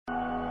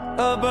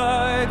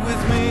Abide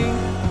with me.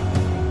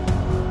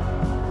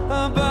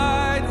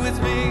 Abide with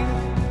me.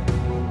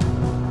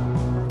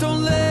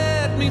 Don't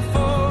let me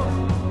fall.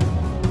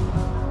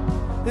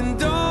 And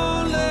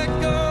don't let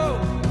go.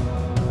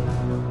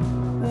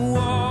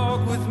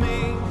 Walk with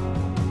me.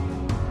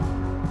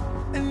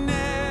 And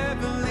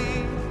never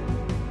leave.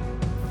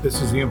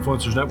 This is the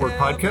Influencers Network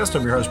podcast.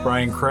 I'm your host,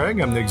 Brian Craig.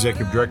 I'm the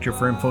Executive Director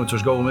for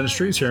Influencers Global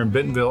Ministries here in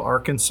Bentonville,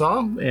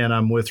 Arkansas. And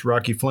I'm with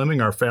Rocky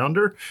Fleming, our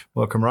founder.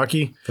 Welcome,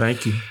 Rocky.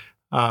 Thank you.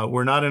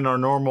 We're not in our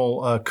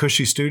normal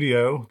cushy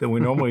studio that we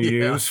normally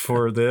use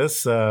for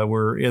this.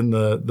 We're in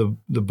the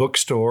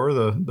bookstore,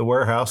 the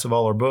warehouse of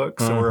all our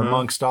books. So we're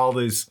amongst all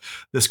this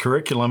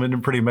curriculum. Isn't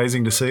it pretty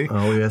amazing to see?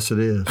 Oh, yes, it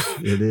is.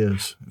 It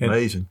is.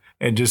 Amazing.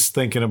 And just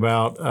thinking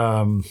about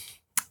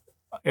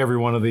every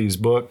one of these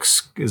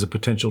books is a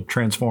potential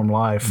transformed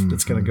life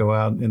that's going to go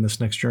out in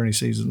this next journey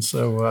season.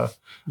 So I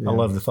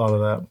love the thought of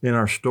that. In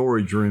our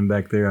storage room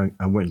back there,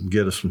 I went and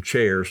get us some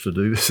chairs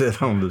to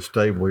sit on this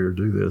table here to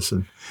do this.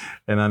 And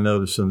I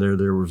noticed in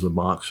there was a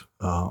box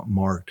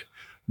marked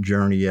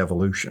Journey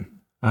Evolution.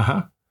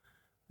 Uh-huh.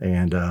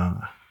 And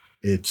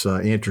it's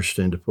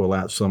interesting to pull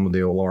out some of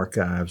the old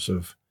archives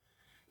of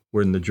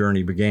when the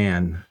journey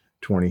began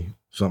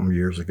 20-something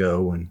years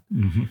ago, and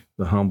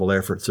the humble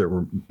efforts that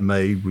were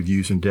made with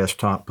using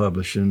desktop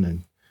publishing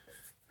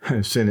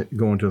and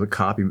going to the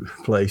copy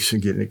place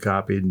and getting it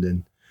copied and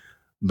then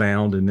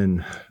bound and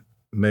then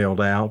mailed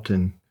out.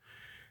 And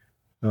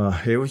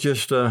it was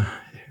just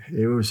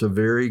it was a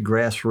very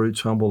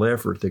grassroots, humble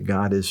effort that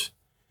God has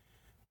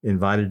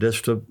invited us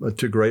to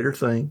greater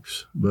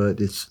things. But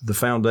the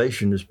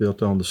foundation is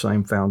built on the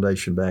same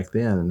foundation back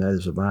then, and that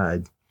is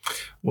abide.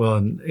 Well,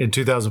 in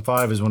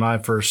 2005 is when I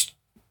first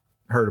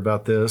heard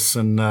about this,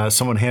 and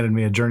someone handed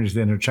me a Journey to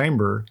the Inner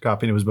Chamber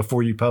copy, and it was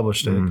before you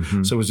published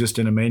it. So it was just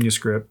in a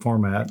manuscript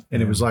format,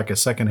 and it was like a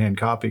secondhand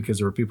copy because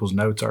there were people's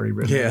notes already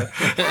written. Yeah.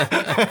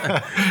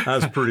 I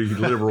was pretty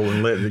liberal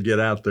in letting it get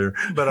out there.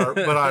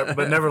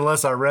 But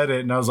nevertheless, I read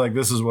it, and I was like,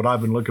 this is what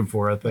I've been looking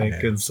for, I think.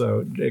 Yeah. And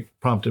so it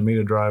prompted me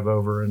to drive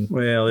over and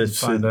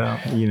find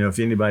out. You know, if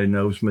anybody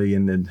knows me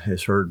and then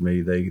has heard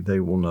me,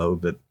 they will know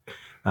that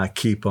I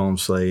keep on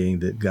saying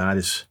that God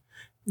has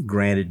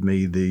granted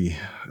me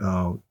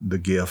the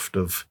gift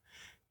of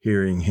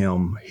hearing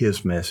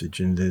his message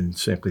and then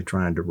simply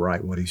trying to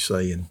write what he's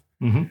saying.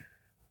 And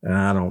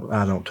I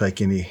don't take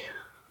any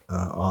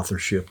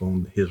authorship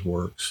on his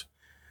works.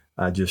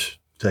 I just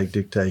take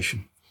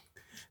dictation.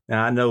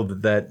 Now I know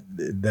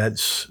that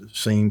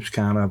seems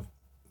kind of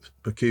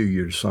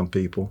peculiar to some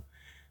people,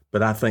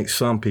 but I think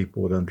some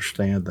people would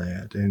understand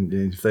that, and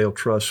if they'll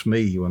trust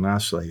me when I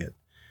say it,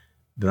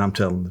 then I'm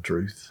telling the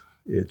truth.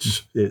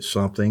 It's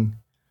something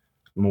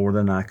more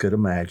than I could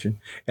imagine.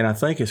 And I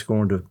think it's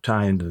going to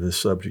tie into this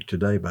subject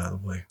today, by the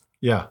way.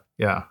 Yeah,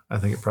 I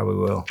think it probably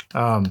will.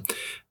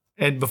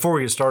 And before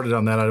we get started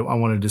on that, I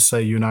wanted to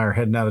say you and I are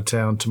heading out of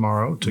town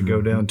tomorrow to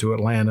go down to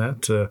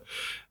Atlanta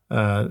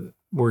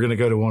we're going to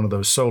go to one of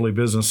those solely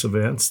business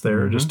events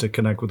there just to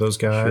connect with those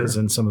guys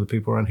and some of the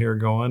people around here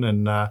going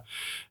and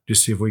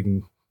just see if we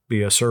can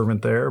be a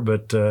servant there,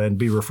 and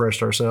be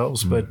refreshed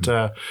ourselves. But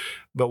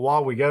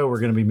while we go, we're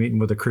going to be meeting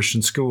with a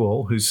Christian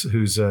school who's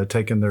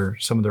taken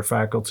some of their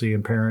faculty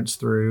and parents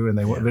through, and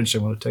they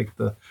eventually want to take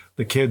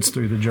the kids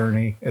through the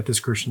journey at this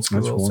Christian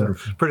school. That's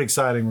wonderful. So pretty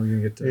exciting. We're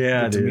going to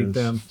get to meet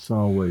them. It's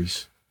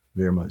always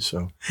very much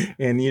so.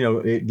 And,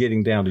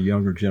 getting down to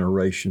younger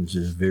generations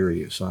is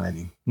very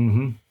exciting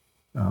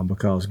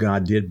because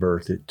God did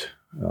birth it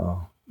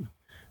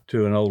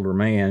to an older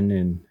man,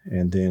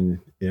 and then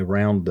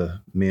around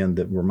the men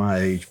that were my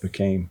age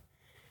became,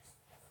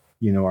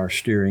 our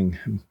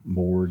steering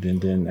board. And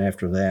then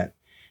after that,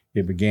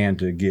 it began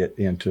to get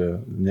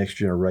into next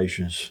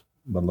generations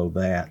below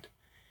that.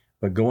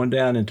 But going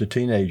down into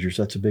teenagers,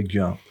 that's a big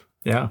jump.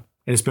 Yeah.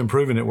 And it's been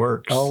proven it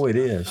works. Oh, it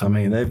is. I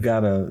mean, they've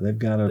got it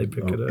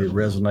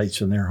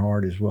resonates in their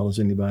heart as well as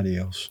anybody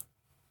else.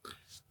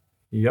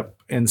 Yep.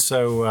 And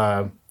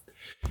so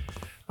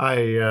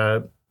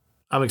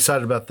I'm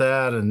excited about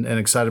that and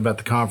excited about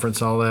the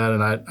conference and all that.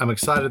 And I'm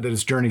excited that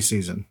it's journey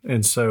season.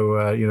 And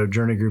so,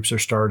 journey groups are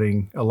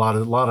starting. A lot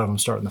of them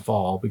start in the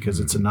fall because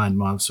it's a 9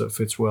 months. So it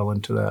fits well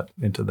into that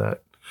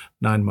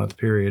 9-month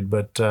period.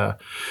 But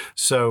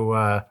so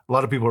a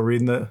lot of people are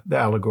reading the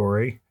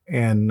allegory,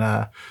 and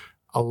a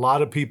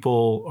lot of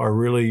people are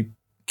really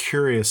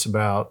curious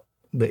about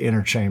the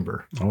inner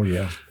chamber. Oh,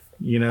 yeah.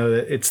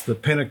 It's the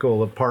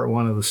pinnacle of part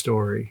one of the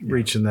story,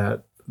 reaching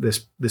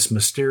this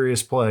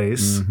mysterious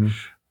place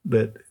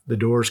that the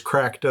door's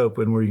cracked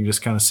open where you can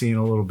just kind of see in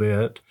a little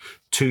bit.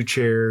 2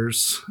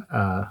 chairs,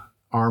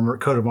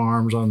 coat of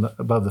arms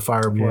above the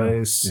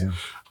fireplace,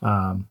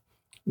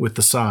 with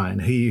the sign,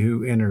 "He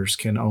who enters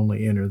can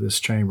only enter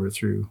this chamber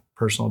through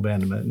personal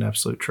abandonment and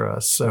absolute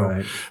trust. So,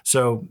 Right.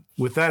 so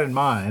with that in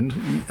mind,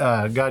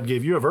 God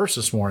gave you a verse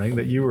this morning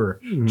that you were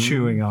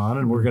chewing on,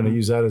 and we're going to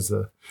use that as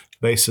the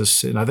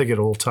basis, and I think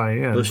it'll tie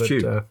in. Let's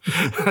chew.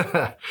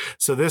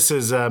 So this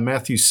is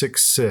Matthew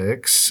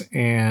 6:6,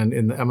 and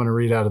I'm going to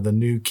read out of the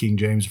New King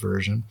James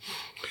Version.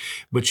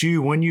 But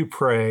you, when you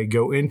pray,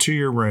 go into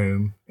your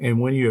room,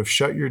 and when you have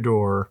shut your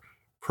door,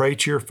 pray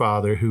to your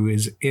Father who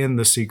is in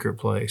the secret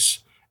place,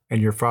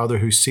 and your Father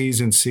who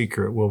sees in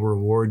secret will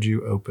reward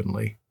you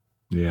openly.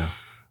 Yeah.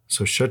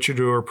 So shut your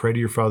door, pray to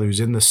your Father who's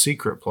in the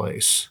secret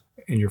place,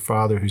 and your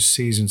Father who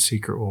sees in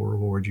secret will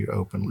reward you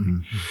openly.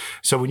 Mm-hmm.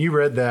 So when you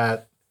read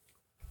that,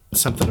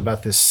 something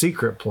about this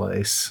secret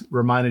place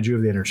reminded you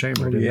of the inner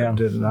chamber, did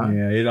it not?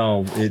 Yeah,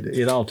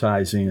 it all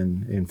ties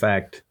in. In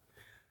fact,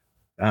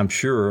 I'm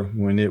sure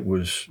when it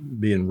was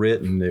being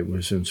written, it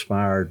was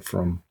inspired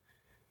from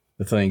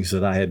the things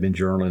that I had been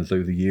journaling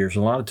through the years.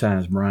 A lot of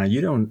times, Brian,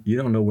 you don't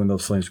know when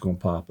those things are going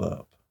to pop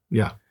up.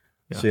 Yeah.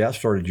 Yeah. See, I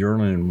started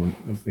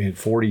journaling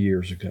 40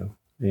 years ago,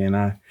 and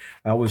I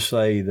would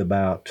say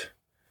about,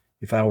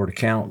 if I were to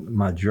count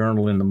my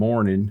journaling in the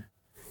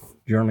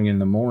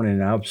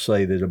morning, I would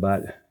say that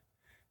about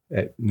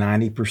at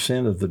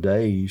 90% of the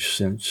days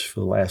since for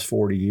the last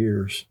 40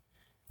 years,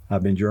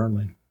 I've been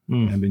journaling.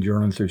 I've been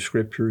journaling through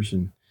scriptures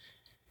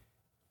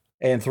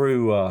and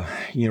through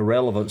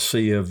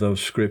relevancy of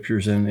those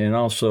scriptures, and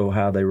also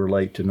how they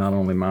relate to not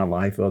only my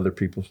life, other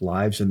people's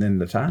lives, and then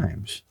the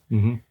times.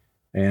 Mm-hmm.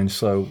 And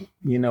so,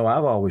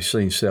 I've always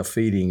seen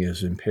self-feeding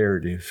as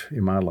imperative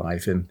in my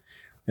life, and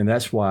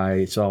that's why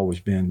it's always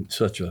been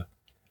such a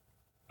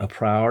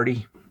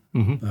priority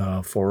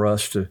for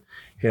us to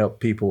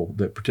help people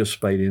that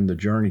participate in the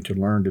journey to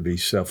learn to be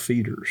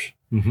self-feeders,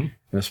 and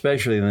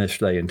especially in this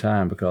day and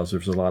time, because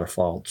there's a lot of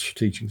false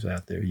teachings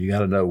out there. You got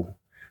to know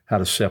how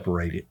to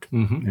separate it,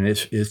 and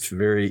it's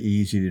very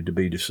easy to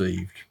be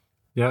deceived.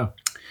 Yeah.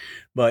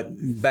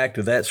 But back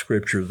to that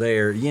scripture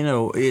there,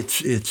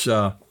 it's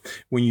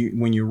when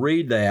you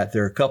read that,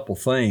 there are a couple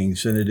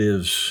things, and it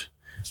is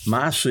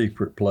my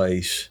secret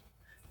place,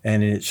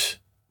 and it's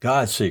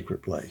God's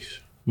secret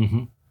place,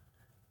 the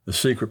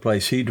secret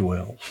place He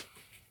dwells,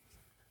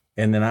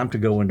 and then I'm to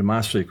go into my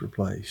secret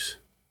place.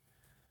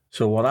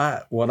 So what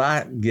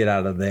I get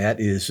out of that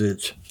is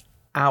it's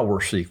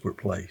our secret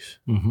place.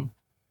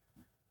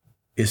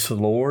 It's the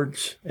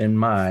Lord's and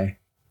my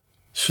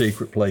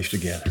secret place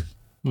together.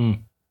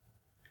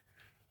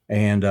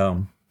 And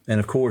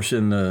of course,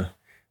 in the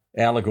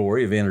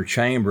allegory of inner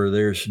chamber,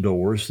 there's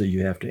doors that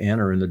you have to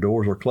enter, and the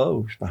doors are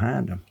closed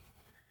behind them.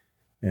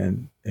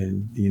 And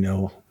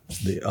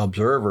the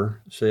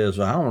observer says,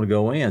 I don't want to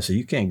go in, so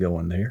you can't go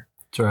in there.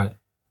 That's right.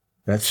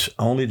 That's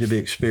only to be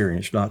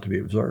experienced, not to be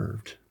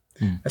observed.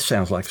 That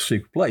sounds like a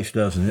secret place,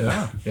 doesn't it?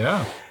 Yeah.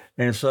 Yeah.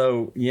 And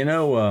so,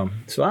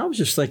 so I was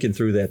just thinking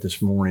through that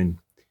this morning,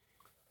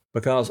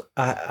 because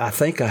I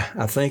think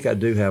I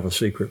do have a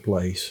secret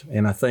place,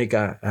 and I think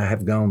I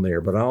have gone there,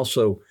 but I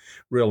also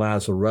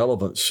realize the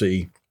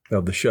relevancy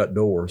of the shut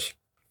doors,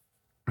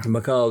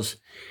 because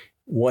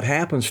what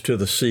happens to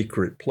the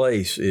secret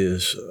place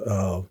is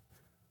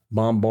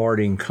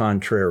bombarding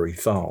contrary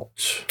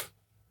thoughts.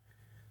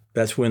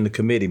 That's when the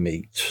committee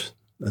meets.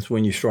 That's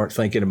when you start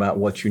thinking about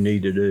what you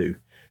need to do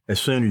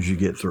as soon as you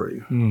get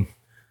through,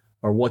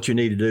 or what you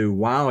need to do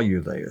while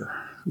you're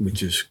there,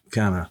 which is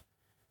kind of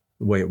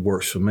the way it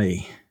works for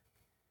me.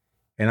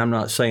 And I'm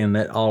not saying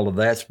that all of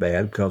that's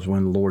bad, because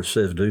when the Lord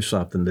says do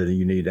something, that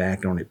you need to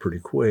act on it pretty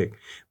quick.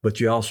 But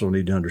you also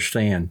need to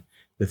understand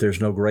that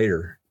there's no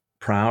greater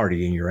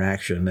priority in your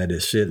action that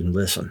is sit and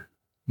listen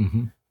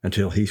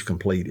until He's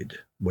completed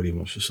what He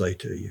wants to say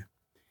to you.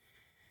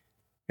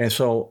 And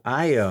so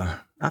I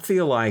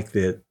feel like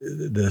that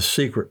the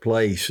secret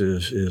place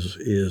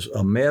is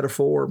a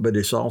metaphor, but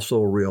it's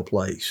also a real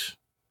place.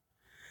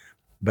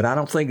 But I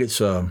don't think it's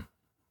a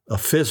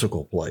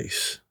physical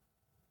place.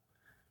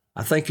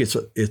 I think it's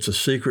a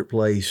secret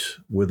place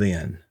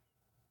within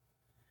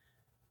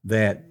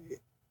that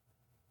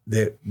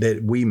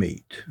we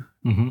meet,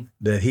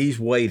 that He's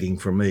waiting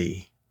for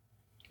me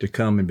to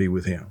come and be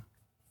with Him,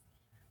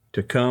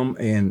 to come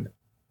and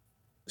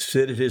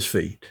sit at His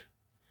feet,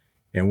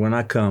 and when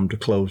I come, to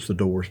close the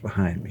doors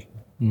behind me.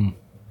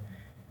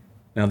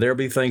 Now, there'll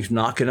be things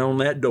knocking on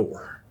that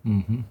door,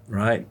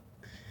 right?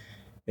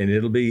 And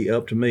it'll be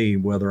up to me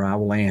whether I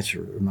will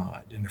answer it or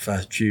not. And if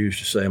I choose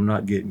to say, I'm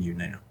not getting you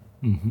now,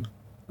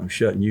 I'm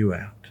shutting you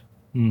out,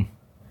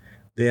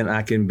 then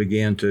I can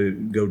begin to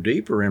go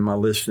deeper in my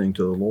listening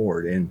to the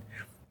Lord. And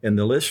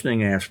the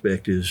listening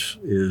aspect is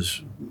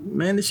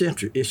man,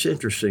 it's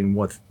interesting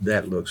what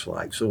that looks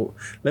like. So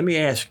let me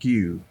ask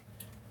you,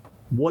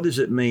 what does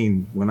it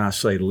mean when I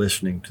say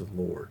listening to the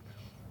Lord?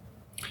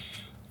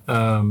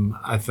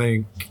 I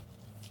think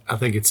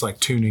it's like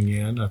tuning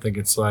in. I think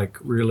it's like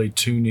really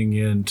tuning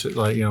in to,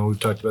 like, we've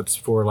talked about this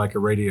before, like a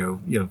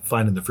radio,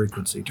 finding the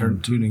frequency,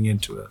 tuning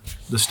into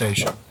the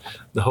station,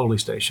 the holy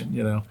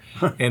station,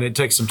 and it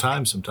takes some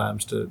time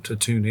sometimes to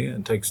tune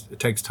in. It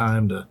takes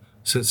time to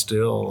sit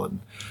still.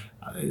 And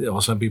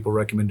Some people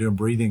recommend doing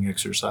breathing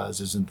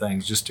exercises and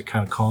things just to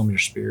kind of calm your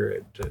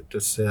spirit, to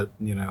sit,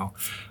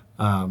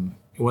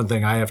 one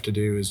thing I have to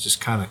do is just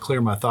kind of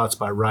clear my thoughts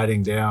by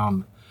writing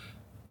down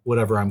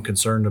whatever I'm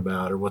concerned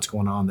about or what's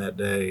going on that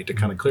day, to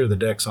kind of clear the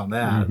decks on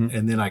that.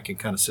 And then I can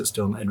kind of sit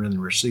still and really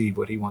receive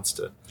what he wants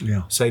to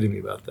say to me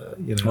about that.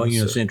 It's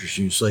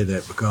interesting you say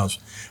that, because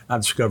I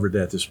discovered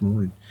that this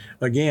morning.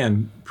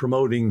 Again,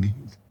 promoting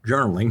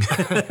journaling,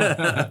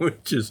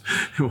 which is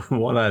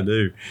what I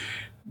do.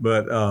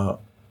 But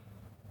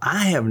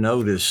I have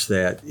noticed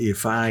that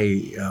if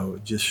I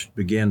just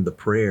begin the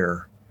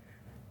prayer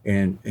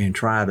and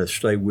try to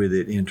stay with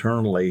it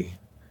internally,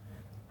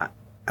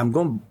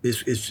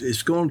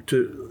 it's going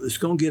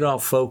to get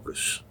off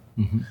focus.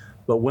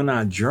 But when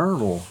I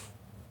journal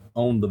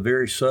on the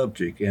very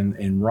subject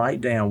and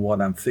write down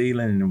what I'm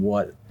feeling and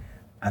what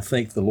I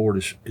think the Lord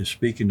is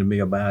speaking to me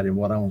about and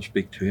what I want to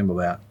speak to him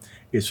about,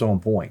 it's on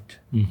point.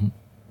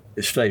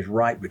 It stays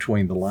right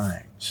between the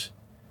lines.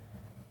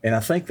 And I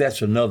think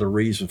that's another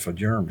reason for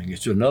journaling.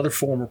 It's another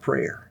form of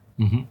prayer.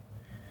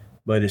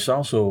 But it's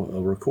also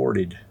a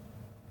recorded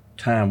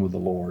time with the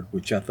Lord,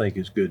 which I think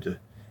is good to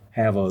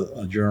have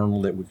a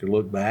journal that we could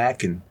look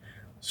back and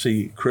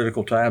see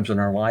critical times in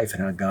our life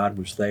and how God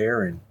was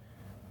there, and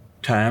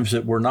times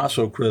that were not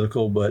so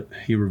critical, but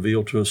he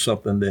revealed to us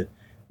something that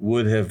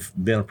would have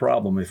been a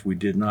problem if we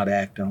did not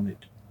act on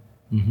it.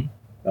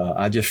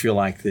 I just feel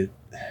like that,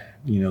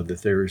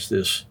 that there's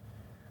this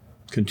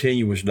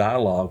continuous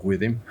dialogue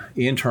with him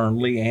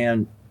internally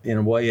and in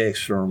a way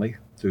externally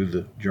through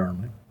the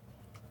journaling.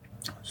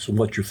 So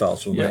what's your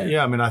thoughts on that?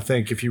 Yeah, I mean, I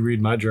think if you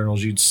read my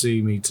journals, you'd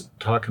see me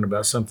talking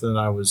about something that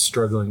I was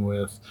struggling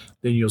with.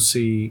 Then you'll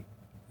see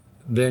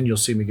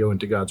me go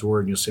into God's word,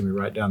 and you'll see me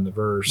write down the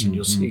verse, and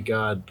you'll see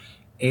God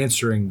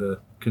answering the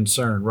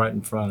concern right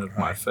in front of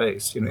my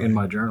face, in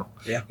my journal.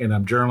 Yeah. And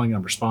I'm journaling,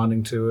 I'm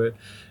responding to it.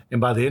 And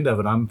by the end of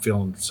it, I'm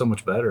feeling so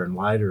much better and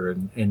lighter.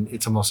 And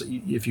it's almost,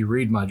 if you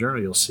read my journal,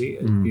 you'll see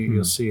it.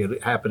 You'll see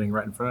it happening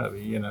right in front of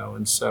you,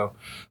 And so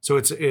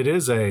it's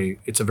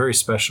a very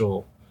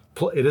special.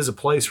 It is a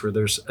place where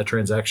there's a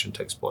transaction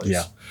takes place.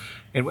 Yeah.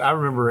 And I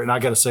remember, and I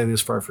got to say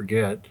this before I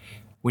forget,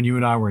 when you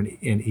and I were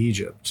in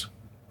Egypt,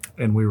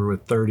 and we were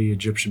with 30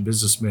 Egyptian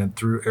businessmen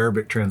through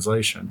Arabic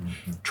translation,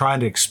 trying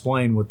to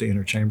explain what the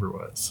inner chamber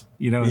was,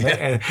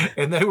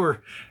 and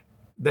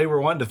they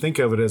were wanting to think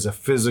of it as a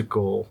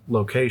physical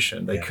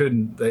location. They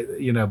couldn't,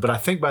 but I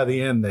think by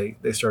the end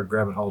they started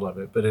grabbing hold of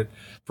it. But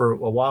for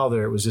a while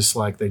there, it was just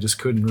like they just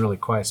couldn't really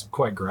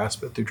quite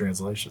grasp it through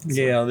translation. So.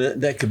 Yeah,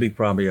 that could be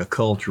probably a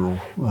cultural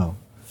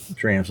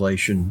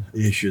translation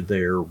issue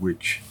there,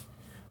 which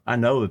I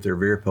know that they're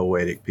very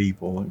poetic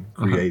people and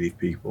creative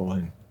people,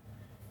 and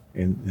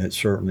that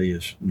certainly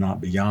is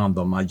not beyond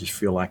them. I just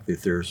feel like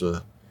that there's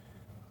a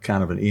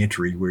kind of an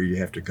entry where you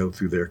have to go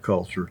through their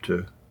culture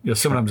to. Yeah,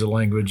 sometimes the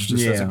language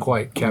just doesn't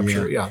quite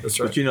capture it. Yeah, that's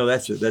right.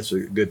 But that's a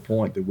good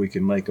point that we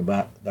can make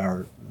about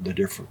the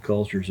different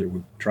cultures that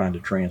we're trying to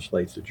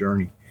translate the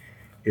journey.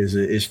 Is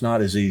that it's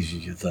not as easy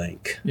as you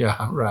think.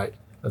 Yeah, right.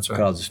 That's right.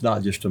 Because it's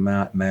not just a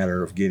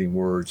matter of getting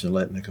words and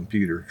letting the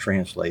computer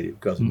translate it,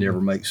 because it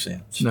never makes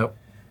sense. Nope.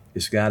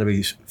 It's got to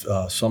be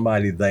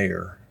somebody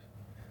there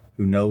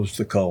who knows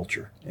the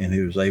culture and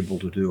who is able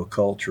to do a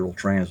cultural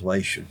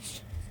translation,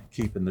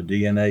 keeping the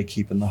DNA,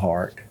 keeping the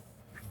heart.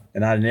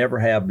 And I never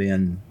have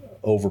been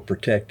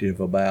overprotective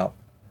about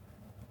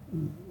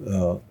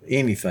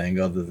anything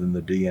other than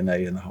the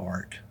DNA and the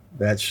heart.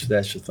 That's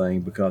the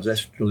thing, because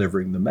that's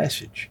delivering the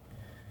message.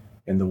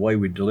 And the way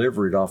we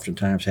deliver it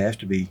oftentimes has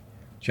to be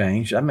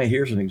changed. I mean,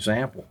 here's an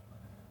example.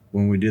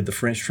 When we did the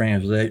French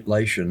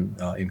translation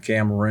in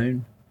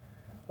Cameroon,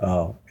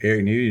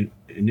 Eric knew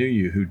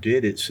who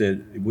did it,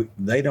 said,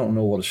 they don't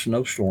know what a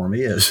snowstorm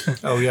is.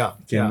 Oh, yeah.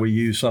 Can we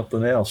use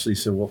something else? He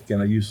said, well,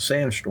 can I use a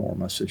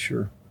sandstorm? I said,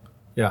 sure.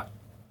 Yeah.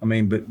 I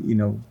mean, but,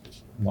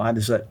 why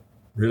does that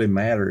really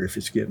matter if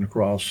it's getting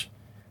across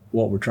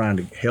what we're trying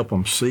to help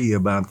them see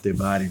about the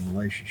abiding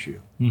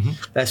relationship?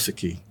 That's the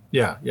key.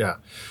 Yeah, yeah.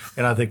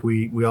 And I think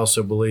we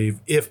also believe,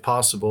 if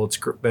possible, it's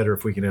better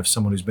if we can have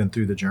someone who's been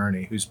through the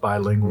journey, who's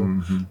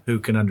bilingual, who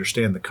can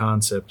understand the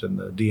concept and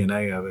the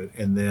DNA of it.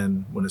 And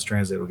then when it's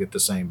translated, we'll get the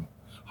same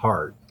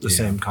heart, the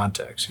same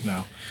context,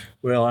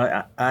 Well,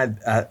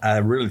 I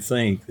really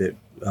think that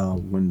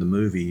when the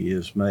movie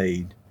is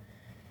made,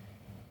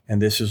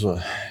 and this is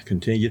a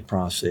continued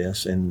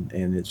process, and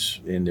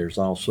there's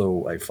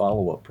also a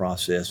follow-up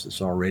process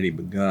that's already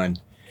begun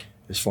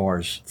as far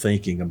as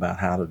thinking about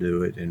how to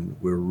do it, and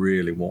we're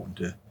really wanting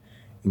to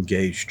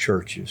engage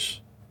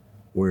churches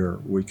where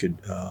we could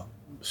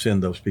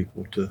send those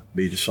people to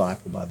be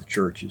discipled by the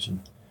churches and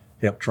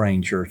help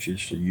train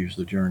churches to use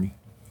the journey.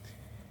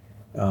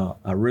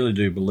 I really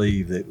do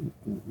believe that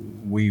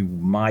we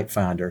might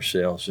find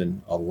ourselves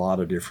in a lot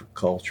of different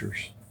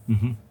cultures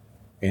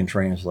and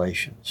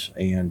translations,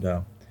 and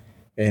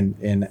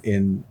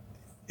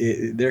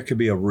there could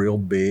be a real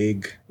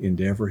big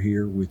endeavor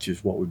here, which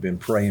is what we've been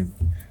praying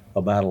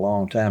about a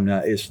long time. Now,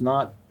 it's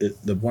not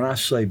when I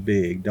say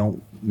big,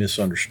 don't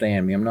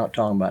misunderstand me. I'm not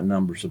talking about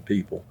numbers of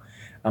people.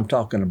 I'm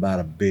talking about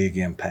a big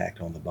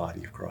impact on the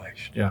body of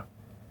Christ. Yeah.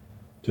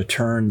 To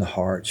turn the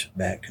hearts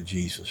back to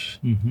Jesus,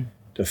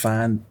 to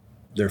find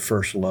their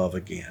first love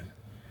again.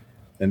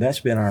 And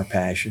that's been our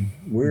passion.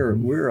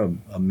 We're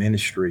a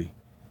ministry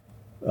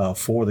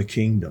for the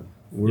kingdom.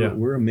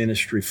 We're a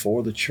ministry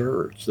for the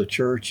church, the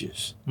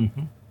churches.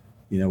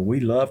 We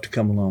love to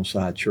come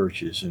alongside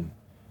churches and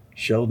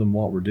show them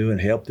what we're doing,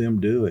 help them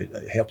do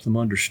it, help them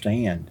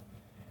understand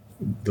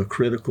the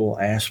critical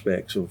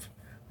aspects of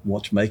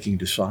what's making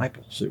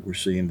disciples that we're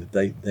seeing that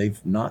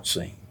they've not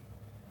seen.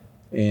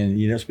 And,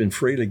 it's been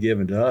freely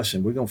given to us,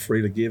 and we're going to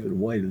freely give it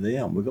away to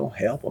them. We're going to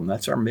help them.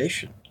 That's our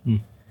mission.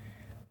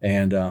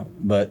 And,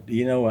 but,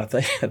 I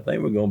think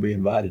we're going to be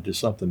invited to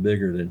something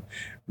bigger than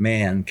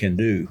man can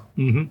do.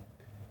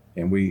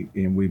 And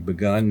we've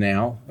begun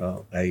now,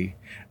 I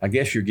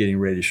guess you're getting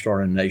ready to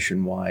start a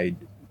nationwide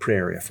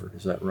prayer effort.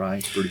 Is that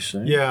right? Pretty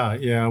soon?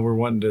 Yeah. We're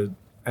wanting to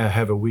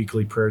have a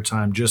weekly prayer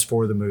time just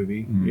for the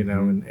movie,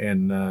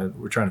 and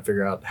we're trying to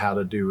figure out how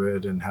to do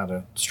it and how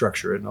to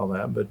structure it and all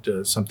that.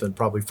 But something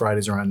probably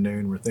Fridays around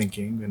noon, we're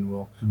thinking, and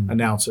we'll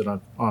announce it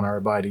on our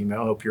Abide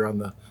email. I hope you're on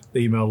the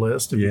email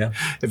list.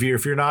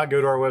 If you're not,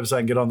 go to our website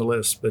and get on the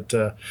list. But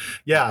and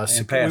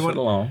pass it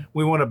along.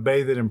 We want to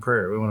bathe it in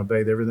prayer. We want to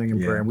bathe everything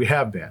in prayer, and we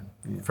have been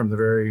from the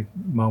very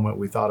moment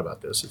we thought about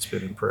this. It's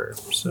been in prayer.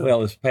 So.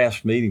 Well, this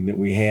past meeting that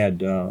we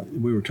had,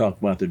 we were talking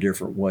about the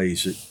different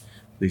ways that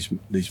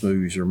these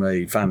movies are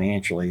made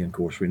financially. And of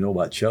course, we know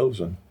about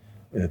Chosen,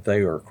 that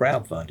they are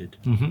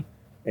crowdfunded.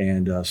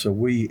 And so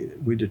we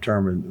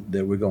determined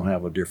that we're going to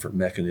have a different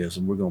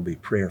mechanism. We're going to be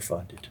prayer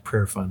funded.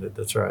 Prayer funded.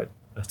 That's right.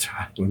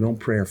 We're going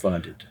to prayer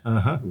funded.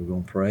 We're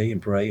going to pray,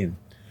 and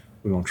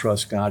we're going to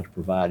trust God to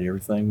provide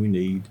everything we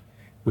need,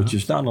 which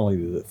is not only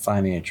the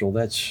financial.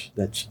 That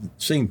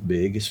seems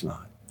big. It's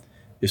not.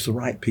 It's the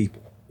right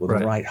people with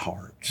the right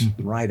hearts,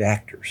 the right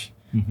actors,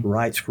 the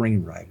right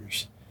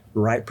screenwriters, the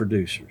right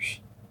producers,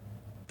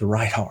 the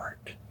right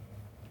heart.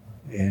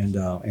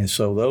 And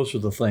so those are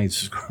the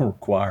things that's going to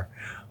require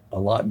a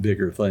lot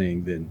bigger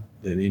thing than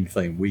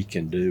anything we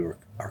can do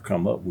or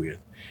come up with.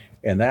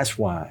 And that's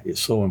why it's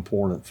so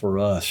important for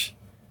us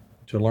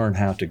to learn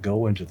how to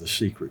go into the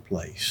secret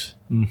place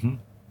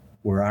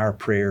where our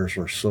prayers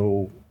are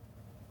so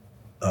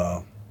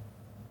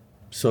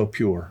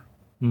pure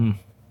and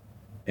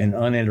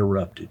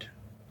uninterrupted.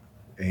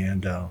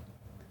 And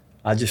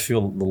I just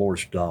feel the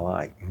Lord's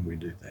delight when we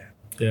do that.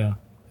 Yeah.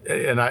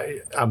 And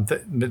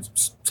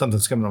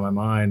something's coming to my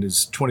mind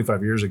is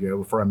 25 years ago,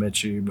 before I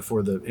met you,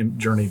 before the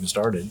journey even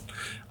started,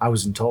 I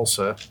was in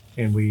Tulsa,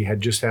 and we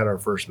had just had our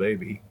first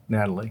baby,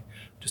 Natalie.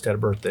 Just had a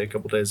birthday a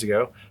couple days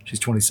ago. She's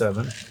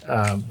 27.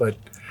 But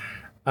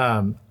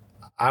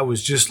I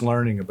was just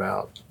learning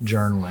about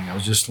journaling. I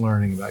was just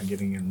learning about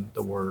getting in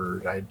the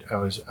Word.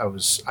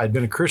 I'd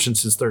been a Christian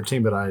since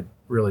 13, but I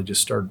really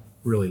just started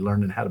really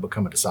learning how to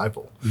become a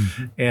disciple.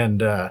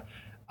 And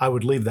I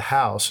would leave the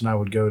house and I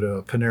would go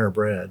to Panera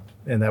Bread,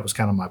 and that was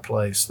kind of my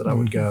place that I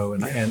would go.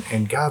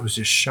 And God was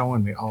just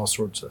showing me all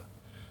sorts of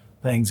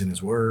things in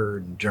His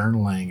Word and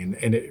journaling,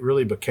 and it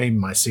really became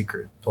my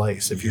secret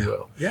place, if you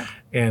will. Yeah.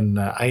 And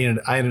I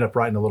ended up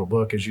writing a little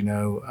book, as you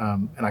know,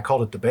 and I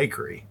called it The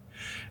Bakery.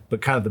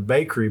 But kind of the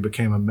bakery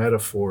became a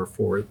metaphor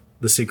for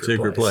the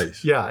secret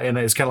place. Yeah, and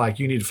it's kind of like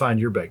you need to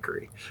find your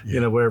bakery,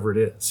 wherever it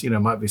is. It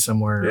might be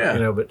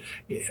somewhere, but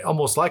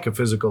almost like a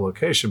physical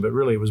location, but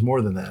really it was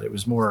more than that. It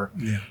was more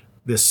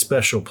this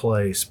special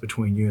place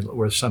between you and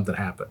where something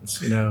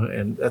happens,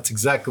 and that's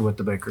exactly what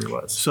the bakery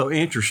was. So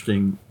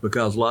interesting,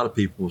 because a lot of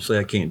people will say,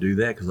 I can't do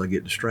that because I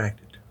get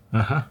distracted.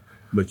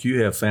 But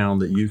you have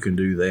found that you can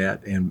do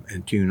that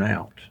and tune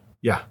out.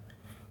 Yeah.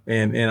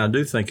 And I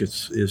do think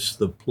it's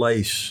the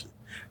place,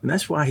 and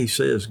that's why He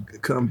says,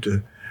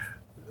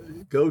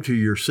 go to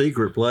your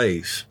secret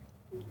place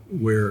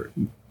where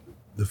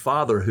the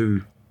Father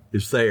who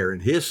is there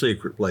in His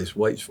secret place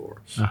waits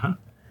for us.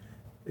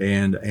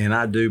 And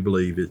I do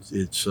believe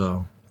it's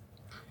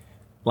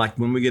like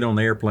when we get on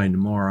the airplane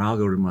tomorrow, I'll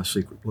go to my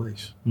secret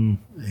place.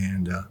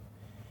 And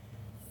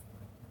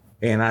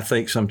I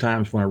think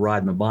sometimes when I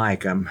ride my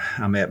bike, I'm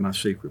at my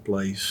secret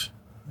place.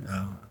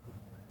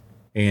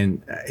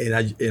 And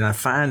I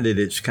find that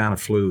it's kind of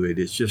fluid.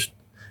 It's just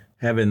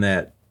having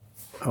that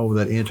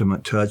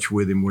intimate touch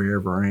with Him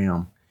wherever I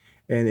am.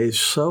 And it's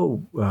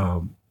so,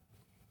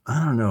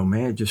 I don't know,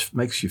 man, it just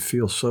makes you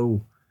feel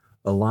so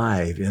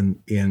alive in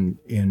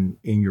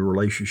your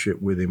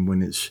relationship with Him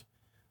when it's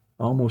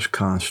almost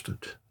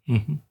constant.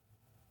 And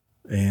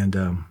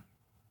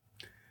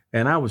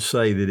I would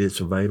say that it's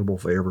available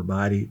for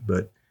everybody,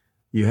 but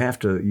you have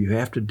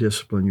to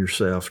discipline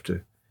yourself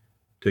to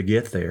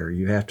get there.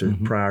 You have to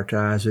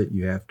prioritize it.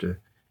 You have to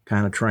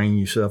kind of train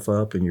yourself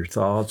up in your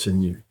thoughts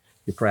and your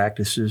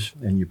practices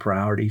and your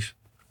priorities.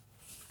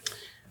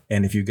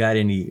 And if you've got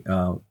any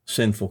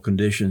sinful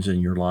conditions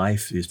in your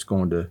life, it's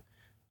going to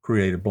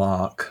create a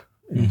block.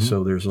 And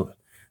so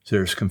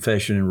there's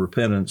confession and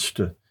repentance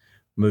to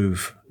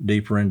move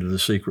deeper into the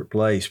secret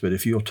place. But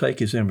if you'll take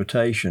His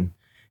invitation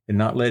and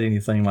not let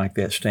anything like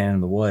that stand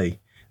in the way,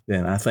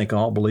 then I think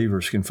all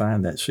believers can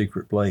find that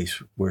secret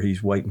place where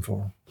he's waiting for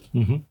them.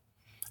 Mm-hmm.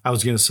 I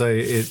was going to say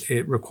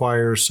it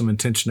requires some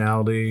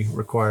intentionality,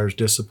 requires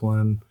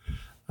discipline.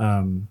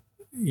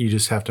 You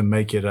just have to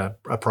make it a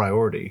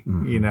priority,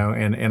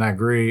 and I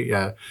agree.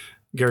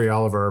 Gary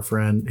Oliver, our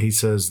friend, he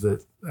says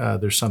that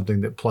there's something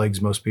that plagues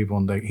most people,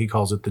 and he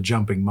calls it the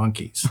jumping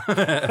monkeys.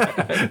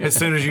 As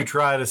soon as you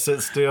try to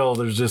sit still,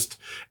 there's just,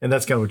 and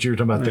that's kind of what you were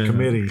talking about, the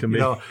committee.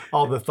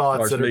 All the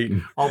thoughts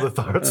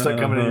that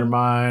come into your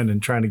mind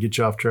and trying to get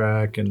you off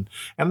track. And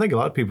I think a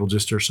lot of people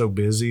just are so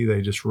busy,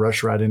 they just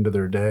rush right into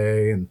their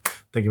day and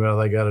thinking about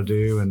what they got to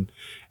do. And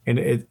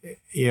it,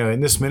 in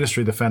this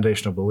ministry, the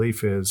foundational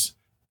belief is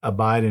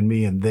abide in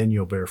me, and then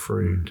you'll bear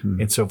fruit.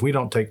 Mm-hmm. And so if we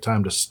don't take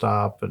time to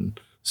stop and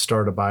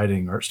start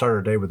abiding, or start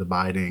our day with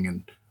abiding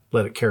and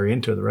let it carry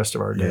into the rest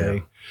of our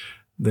day,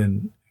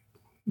 then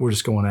we're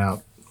just going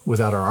out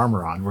without our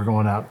armor on. We're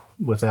going out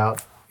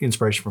without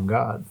inspiration from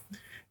God.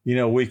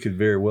 We could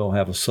very well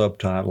have a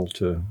subtitle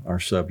to our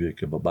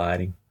subject of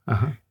abiding,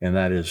 and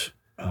that is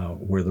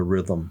where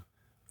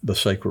the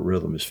sacred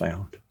rhythm is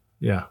found.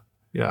 Yeah.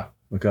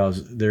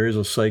 Because there is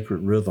a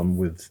sacred rhythm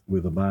with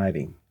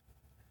abiding.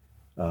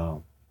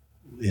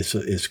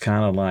 It's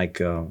kind of like,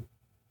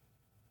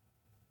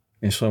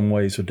 in some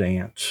ways, a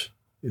dance.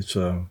 It's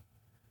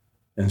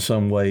in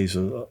some ways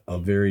a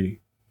very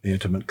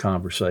intimate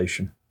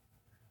conversation.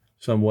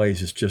 Some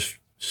ways it's just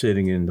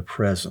sitting in the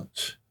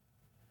presence.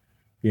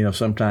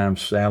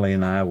 Sometimes Sally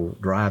and I will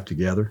drive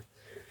together,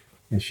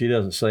 and she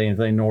doesn't say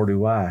anything, nor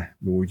do I,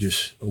 but we're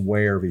just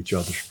aware of each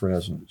other's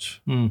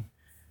presence. Mm.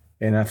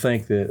 And I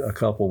think that a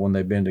couple, when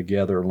they've been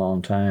together a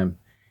long time,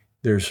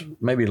 there's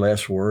maybe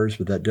less words,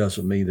 but that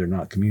doesn't mean they're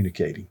not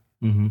communicating.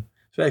 Mm-hmm.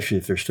 Especially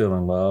if they're still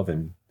in love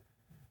and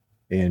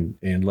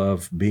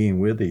love being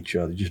with each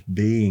other, just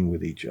being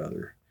with each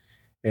other.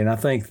 And I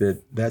think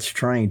that that's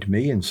trained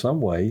me in some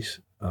ways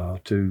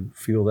to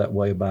feel that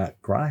way about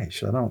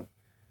Christ. I don't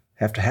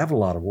have to have a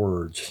lot of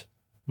words,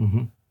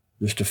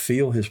 just to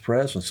feel his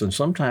presence. And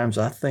sometimes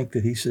I think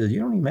that he says, you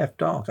don't even have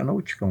to talk. I know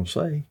what you're going to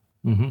say.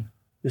 Mm-hmm.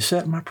 Just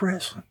sit in my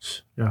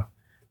presence. Yeah.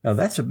 Now,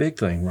 that's a big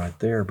thing right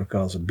there,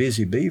 because a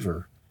busy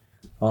beaver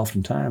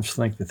oftentimes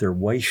think that they're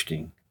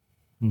wasting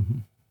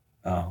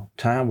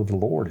time with the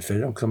Lord if they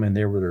don't come in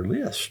there with their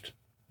list.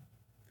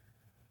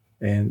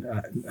 And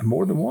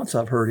more than once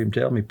I've heard him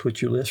tell me,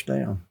 put your list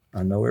down.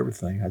 I know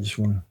everything.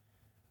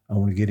 I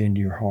want to get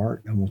into your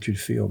heart. I want you to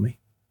feel me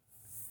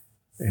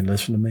and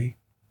listen to me,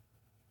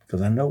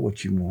 because I know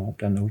what you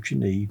want. I know what you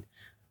need.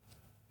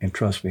 And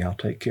trust me, I'll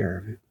take care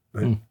of it.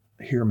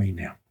 But hear me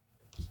now.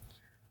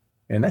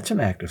 And that's an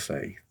act of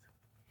faith.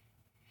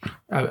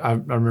 I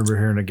remember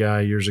hearing a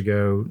guy years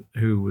ago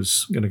who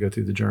was going to go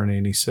through the journey,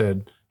 and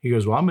he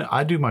goes, well,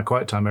 I do my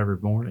quiet time every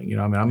morning.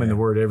 I'm in the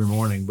Word every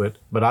morning,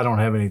 but I don't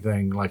have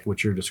anything like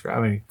what you're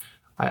describing.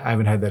 I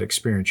haven't had that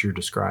experience you're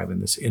describing,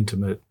 this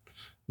intimate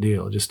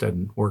deal. It just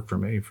doesn't work for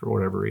me for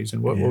whatever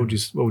reason. What would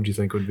you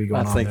think would be going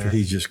on there? I think that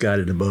he's just got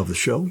it above the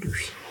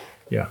shoulders.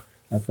 Yeah.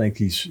 I think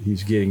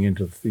he's getting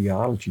into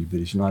theology, but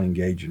he's not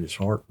engaging his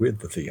heart with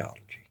the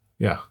theology.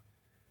 Yeah.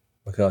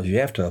 Because you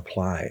have to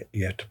apply it.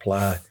 You have to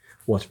apply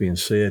what's being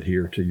said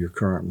here to your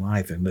current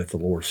life and let the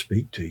Lord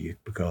speak to you,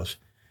 because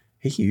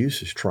he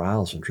uses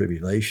trials and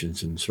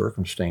tribulations and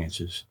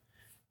circumstances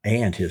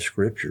and his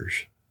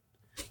scriptures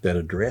that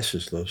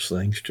addresses those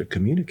things to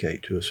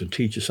communicate to us and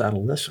teach us how to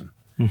listen.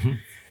 Mm-hmm.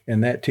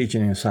 And that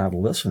teaching us how to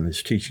listen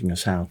is teaching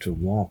us how to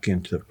walk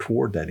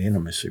toward that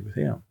intimacy with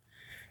him.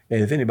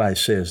 And if anybody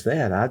says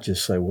that, I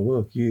just say, well,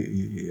 look,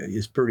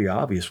 it's pretty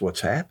obvious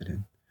what's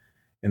happening.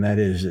 And that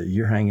is that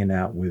you're hanging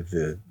out with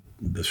the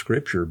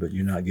scripture, but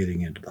you're not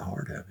getting into the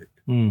heart of it.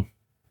 Mm.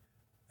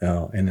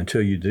 And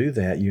until you do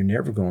that, you're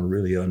never going to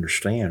really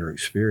understand or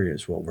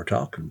experience what we're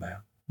talking about.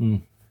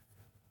 Mm.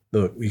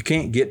 Look, you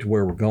can't get to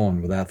where we're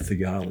going without the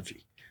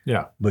theology.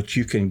 Yeah. But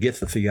you can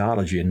get the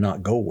theology and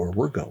not go where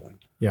we're going.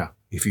 Yeah.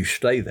 If you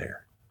stay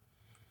there.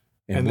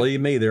 And believe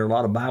me, there are a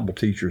lot of Bible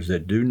teachers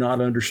that do not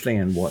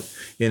understand what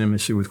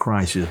intimacy with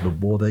Christ is, but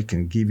boy, they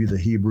can give you the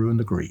Hebrew and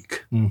the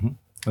Greek. Mm-hmm.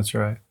 That's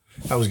right.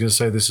 I was going to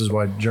say, this is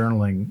why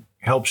journaling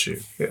helps you.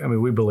 I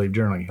mean, we believe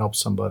journaling helps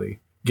somebody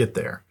get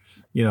there,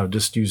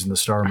 just using the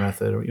STAR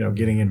method,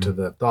 getting into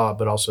the thought,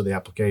 but also the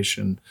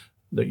application,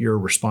 that your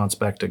response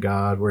back to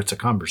God, where it's a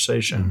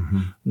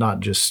conversation,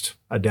 not just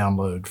a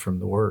download from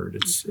the Word.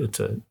 It's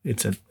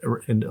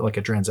like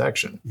a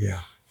transaction.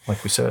 Yeah.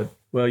 Like we said.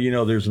 Well,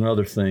 there's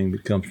another thing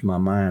that comes to my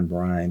mind,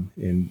 Brian,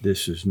 and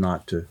this is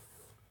not to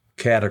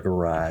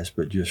categorize,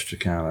 but just to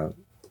kind of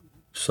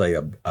say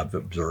I've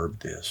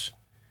observed this.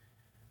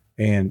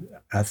 And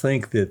I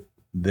think that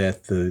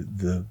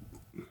the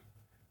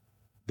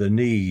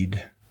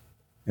need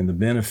and the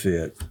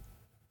benefit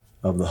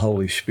of the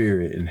Holy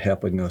Spirit in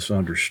helping us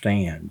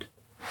understand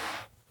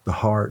the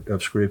heart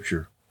of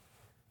Scripture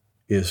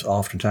is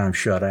oftentimes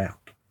shut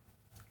out,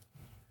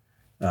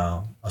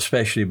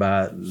 especially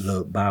by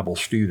the Bible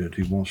student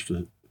who wants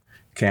to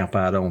camp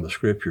out on the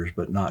Scriptures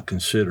but not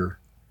consider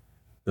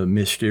the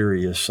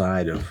mysterious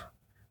side of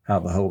how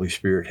the Holy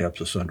Spirit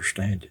helps us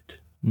understand it.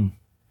 Mm.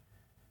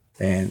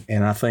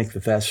 And I think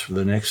that that's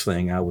the next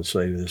thing I would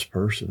say to this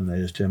person, and they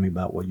just tell me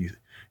about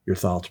your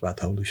thoughts about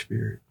the Holy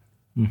Spirit.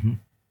 Mm-hmm.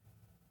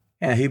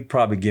 And he'd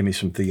probably give me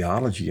some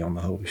theology on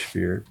the Holy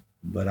Spirit,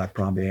 but I'd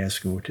probably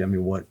ask him, well, tell me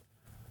how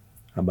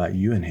about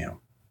you and him,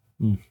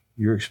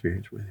 your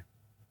experience with him.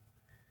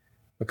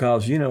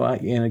 Because,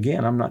 and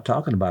again, I'm not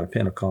talking about a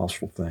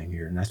Pentecostal thing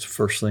here, and that's the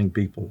first thing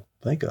people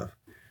think of.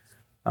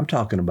 I'm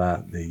talking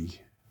about the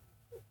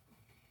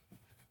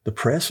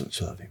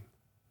presence of him.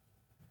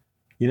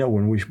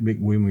 When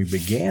we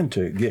began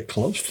to get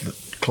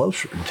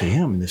closer to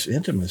him in this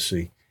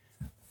intimacy,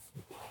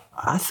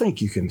 I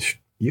think you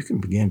can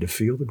begin to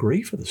feel the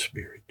grief of the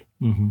Spirit.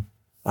 Mm-hmm.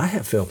 I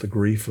have felt the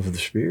grief of the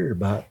Spirit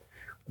about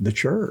the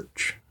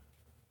church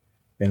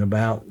and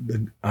about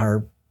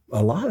a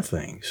lot of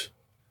things,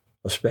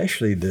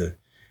 especially the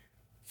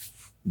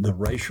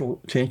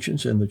racial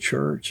tensions in the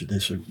church,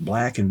 this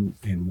black and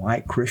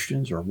white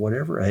Christians or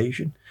whatever,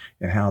 Asian,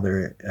 and how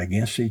they're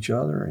against each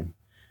other,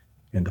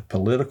 and the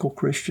political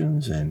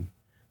Christians and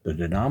the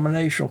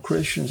denominational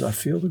Christians. I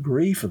feel the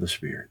grief of the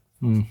Spirit.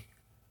 Mm.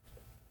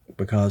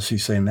 Because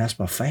he's saying, that's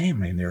my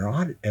family, and they're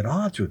at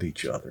odds with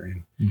each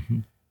other.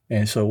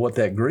 And so what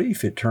that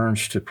grief, it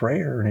turns to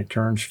prayer, and it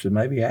turns to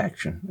maybe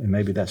action. And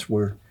maybe that's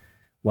why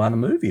the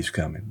movie is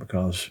coming,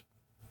 because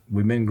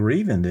we've been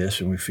grieving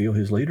this, and we feel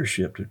his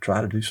leadership to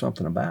try to do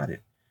something about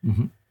it.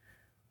 Mm-hmm.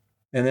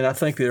 And then I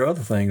think the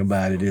other thing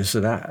about it is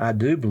that I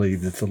do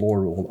believe that the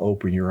Lord will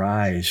open your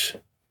eyes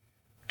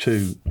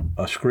to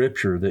a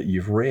scripture that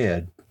you've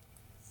read,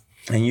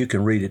 and you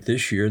can read it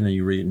this year, and then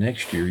you read it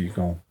next year, you're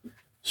going to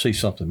see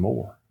something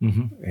more.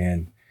 Mm-hmm.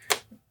 And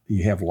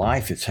you have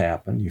life that's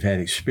happened, you've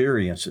had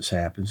experience that's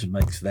happened, it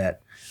makes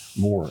that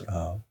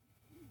more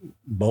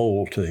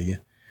bold to you.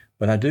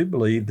 But I do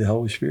believe the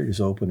Holy Spirit is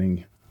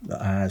opening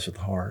the eyes of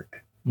the heart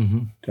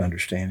to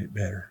understand it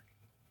better.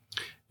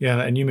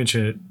 Yeah, and you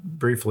mentioned it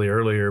briefly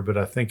earlier, but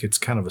I think it's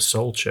kind of a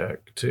soul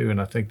check too. And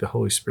I think the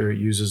Holy Spirit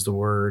uses the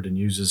Word and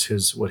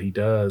uses what he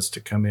does to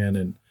come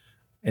in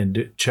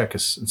and check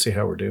us and see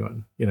how we're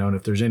doing. And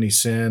if there's any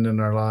sin in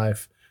our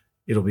life,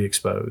 it'll be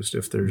exposed.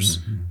 If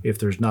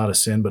there's not a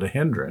sin but a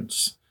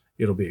hindrance,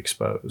 it'll be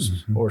exposed.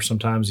 Mm-hmm. Or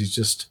sometimes he's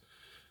just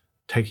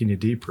taking you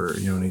deeper,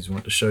 and he's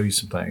wanting to show you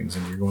some things,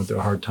 and you're going through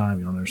a hard time.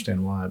 You don't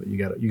understand why, but you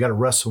got to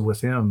wrestle with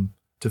him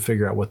to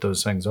figure out what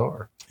those things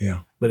are.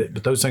 Yeah.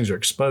 But those things are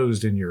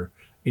exposed in your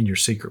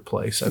secret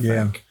place, I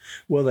think.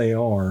 Well, they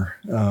are.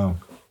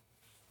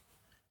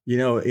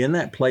 In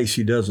that place,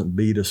 he doesn't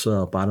beat us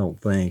up, I don't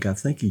think. I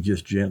think he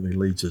just gently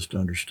leads us to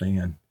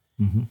understand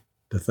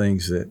the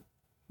things that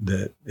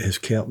has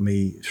kept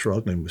me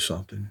struggling with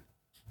something.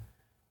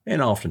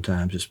 And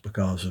oftentimes it's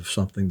because of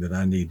something that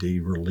I need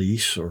to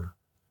release or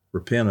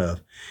repent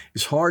of.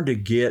 It's hard to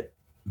get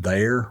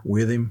there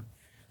with him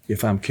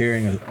if I'm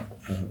carrying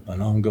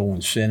an ongoing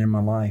sin in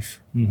my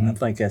life. Mm-hmm. I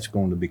think that's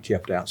going to be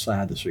kept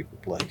outside the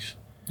secret place.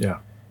 Yeah.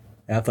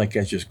 And I think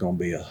that's just going to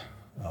be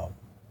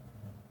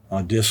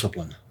a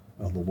discipline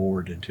of the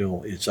Lord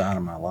until it's out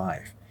of my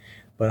life.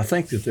 But I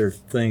think that there are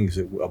things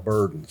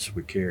burdens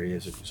we carry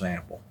as an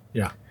example.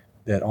 Yeah.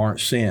 That aren't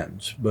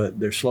sins, but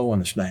they're slowing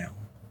us down.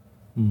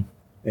 Mm.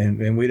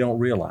 And we don't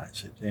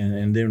realize it.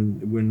 And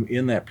then when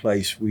in that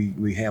place,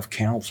 we have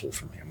counsel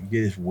from him. We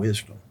get his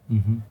wisdom.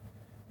 Mm-hmm.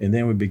 And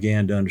then we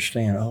began to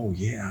understand, oh,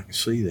 yeah, I can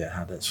see that,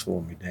 how that's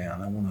slowing me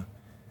down. I want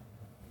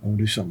to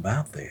do something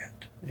about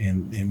that.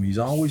 And he's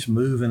always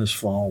moving us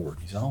forward.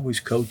 He's always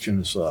coaching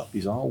us up.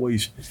 He's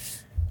always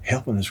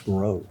helping us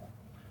grow.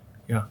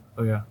 Yeah.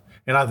 Oh, yeah.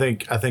 And I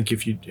think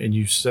if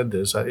you said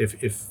this,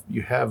 if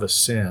you have a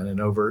sin, an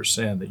overt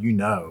sin that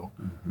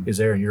is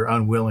there, and you're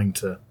unwilling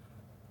to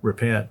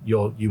repent,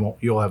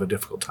 you'll have a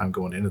difficult time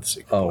going into the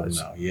secret place.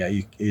 Oh no, yeah,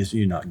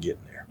 you're not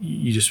getting there.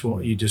 You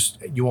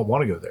won't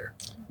want to go there.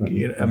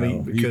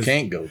 Because you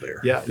can't go there.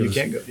 Yeah, you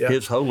can't go. Yeah.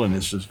 His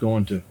holiness is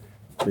going to.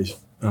 They're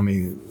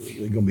going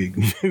to be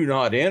do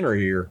not enter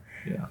here.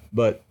 Yeah.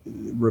 But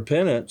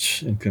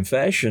repentance and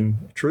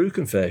confession, true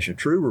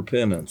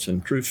repentance,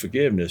 and true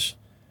forgiveness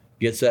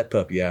gets that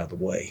puppy out of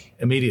the way.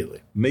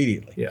 Immediately.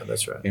 Yeah,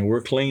 that's right. And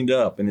we're cleaned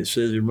up, and it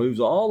says it removes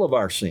all of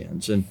our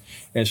sins. And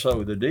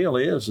so the deal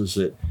is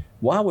that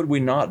why would we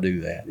not do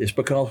that? It's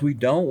because we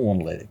don't want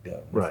to let it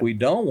go. Right. If we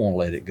don't want to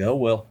let it go,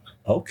 well,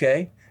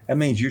 okay, that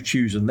means you're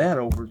choosing that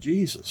over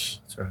Jesus.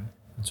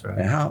 That's right.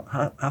 And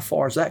how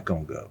far is that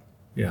going to go?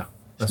 Yeah,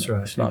 that's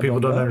right. It's not And people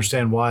gonna don't go.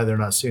 understand why they're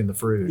not seeing the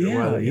fruit.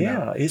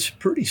 Yeah. It's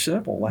pretty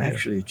simple,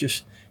 actually. It's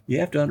just you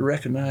have to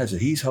recognize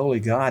that he's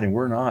holy God and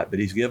we're not, but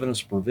he's given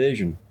us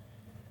provision.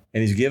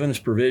 And he's given us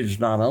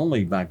provisions not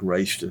only by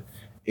grace to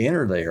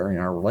enter there in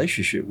our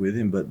relationship with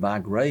him, but by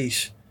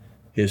grace,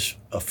 his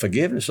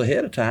forgiveness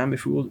ahead of time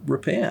if we will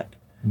repent.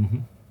 Mm-hmm.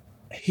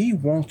 He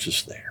wants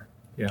us there.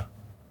 Yeah.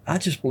 I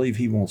just believe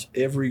he wants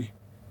every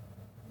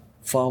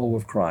follower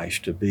of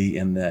Christ to be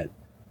in that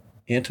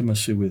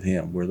intimacy with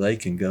him where they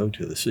can go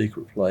to the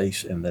secret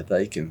place and that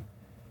they can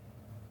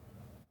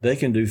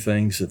do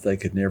things that they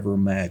could never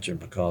imagine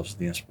because of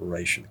the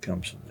inspiration that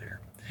comes from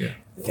there. Yeah.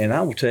 And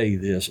I will tell you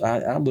this,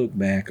 I look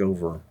back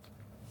over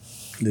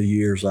the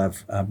years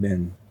I've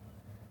been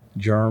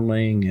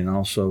journaling, and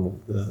also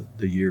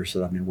the years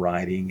that I've been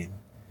writing,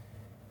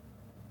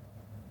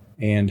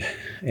 and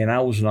I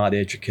was not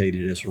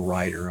educated as a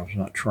writer. I was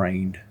not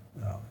trained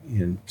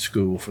in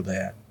school for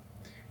that.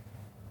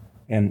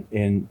 And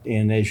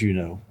as you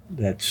know,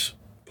 that's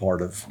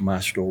part of my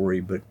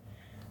story.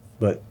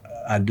 But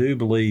I do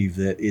believe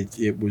that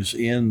it was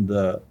in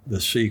the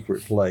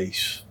secret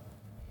place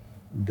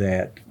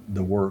that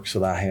the works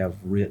that I have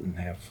written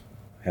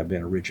have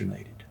been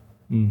originated.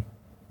 Mm.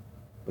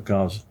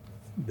 Because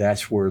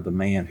that's where the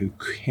man who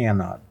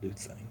cannot do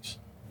things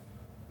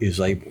is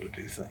able to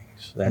do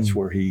things. That's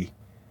where he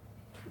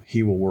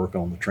will work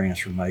on the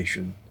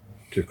transformation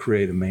to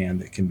create a man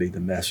that can be the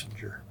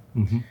messenger,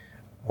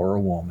 or a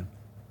woman.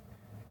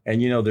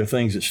 And, there are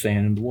things that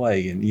stand in the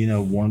way. And,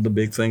 one of the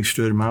big things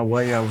stood in my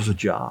way. I was a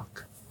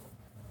jock.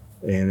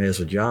 And as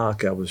a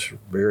jock, I was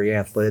very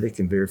athletic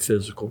and very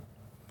physical.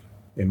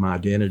 And my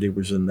identity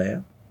was in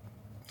that.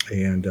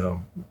 And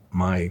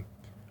my,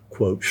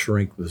 quote,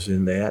 strength was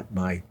in that.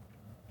 My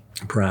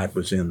pride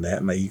was in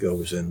that. My ego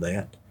was in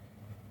that.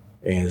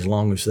 And as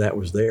long as that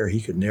was there,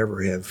 he could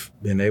never have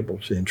been able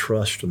to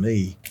entrust to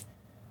me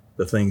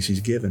the things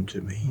he's given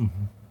to me.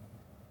 Mm-hmm.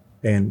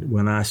 And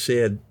when I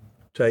said,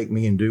 take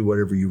me and do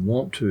whatever you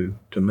want to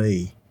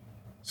me,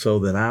 so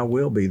that I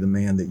will be the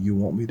man that you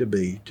want me to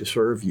be to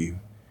serve you,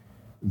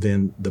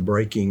 then the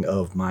breaking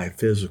of my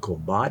physical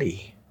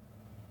body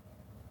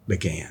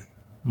began.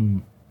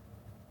 Mm.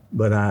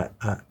 But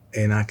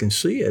I can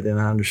see it, and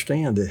I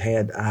understand that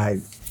had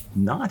I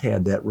not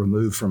had that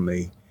removed from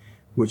me,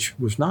 which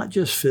was not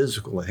just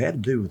physical, it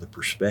had to do with the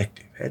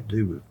perspective, it had to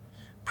do with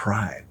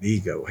pride,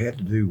 ego, it had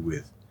to do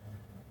with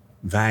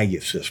value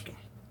system.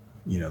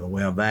 The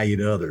way I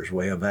valued others, the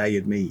way I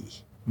valued me,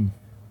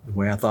 the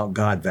way I thought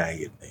God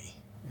valued me.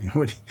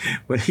 And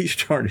when he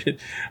started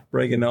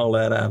breaking all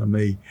that out of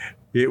me,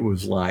 it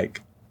was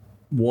like,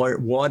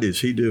 what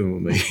is he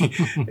doing with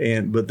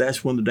me? But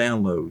that's when the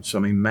downloads,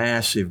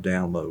 massive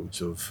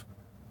downloads of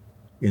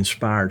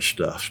inspired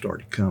stuff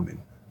started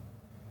coming.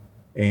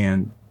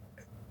 And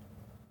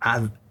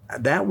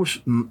that was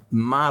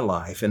my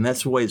life, and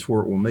that's the way it's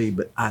worked with me.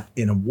 But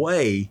in a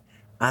way,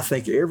 I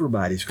think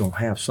everybody's going to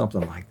have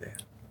something like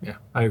that. Yeah,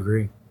 I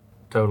agree.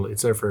 Totally.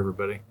 It's there for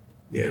everybody.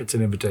 Yeah. It's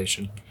an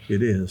invitation.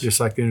 It is.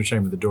 Just like the inner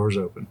chamber, the door's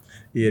open.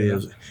 It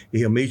is.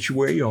 He'll meet you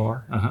where you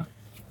are. Uh-huh.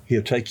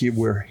 He'll take you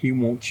where he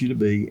wants you to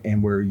be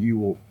and where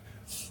you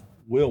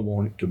will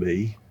want it to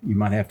be. You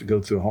might have to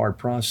go through a hard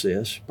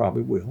process,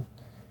 probably will.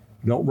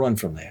 Don't run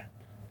from that.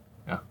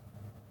 Yeah.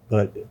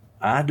 But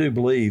I do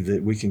believe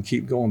that we can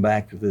keep going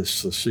back to this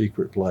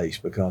secret place,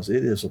 because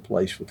it is a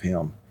place with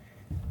him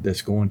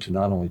that's going to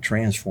not only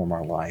transform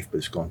our life, but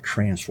it's going to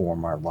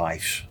transform our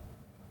life's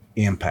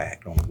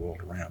impact on the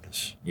world around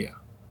us. Yeah.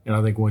 And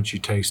I think once you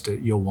taste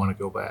it, you'll want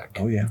to go back.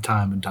 Oh, yeah.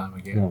 Time and time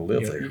again. You want to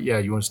live there. Yeah,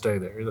 you want to stay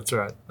there. That's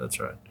right. That's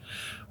right.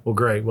 Well,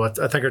 great. Well,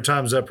 I think our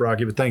time's up,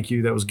 Rocky, but thank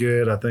you. That was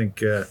good. I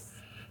think I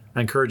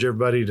encourage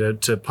everybody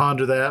to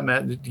ponder that.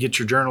 Matt, get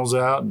your journals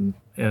out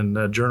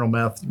and journal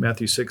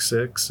Matthew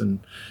 6:6.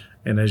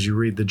 And as you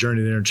read The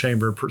Journey to the Inner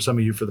Chamber, some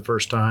of you for the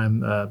first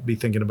time, be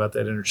thinking about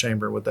that inner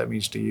chamber and what that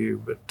means to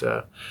you.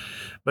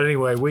 But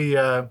anyway,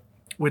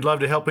 we'd love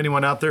to help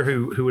anyone out there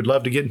who would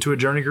love to get into a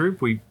journey group.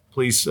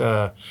 Please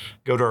go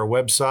to our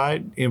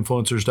website,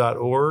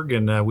 influencers.org,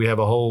 and we have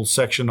a whole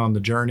section on the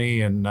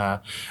journey. And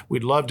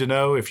we'd love to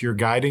know if you're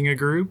guiding a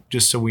group,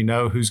 just so we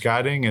know who's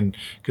guiding. And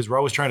because we're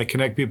always trying to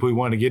connect people who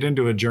want to get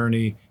into a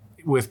journey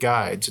with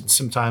guides. And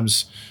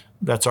sometimes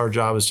that's our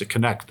job, is to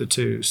connect the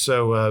two.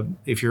 So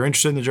if you're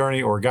interested in the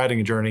journey or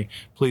guiding a journey,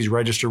 please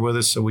register with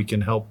us so we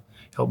can help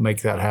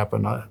make that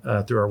happen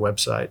through our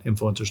website,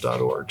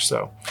 influencers.org.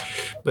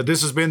 But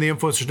this has been the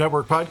Influencers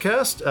Network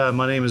podcast.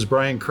 My name is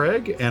Brian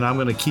Craig, and I'm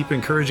going to keep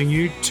encouraging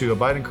you to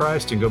abide in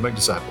Christ and go make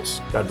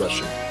disciples. God bless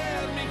you.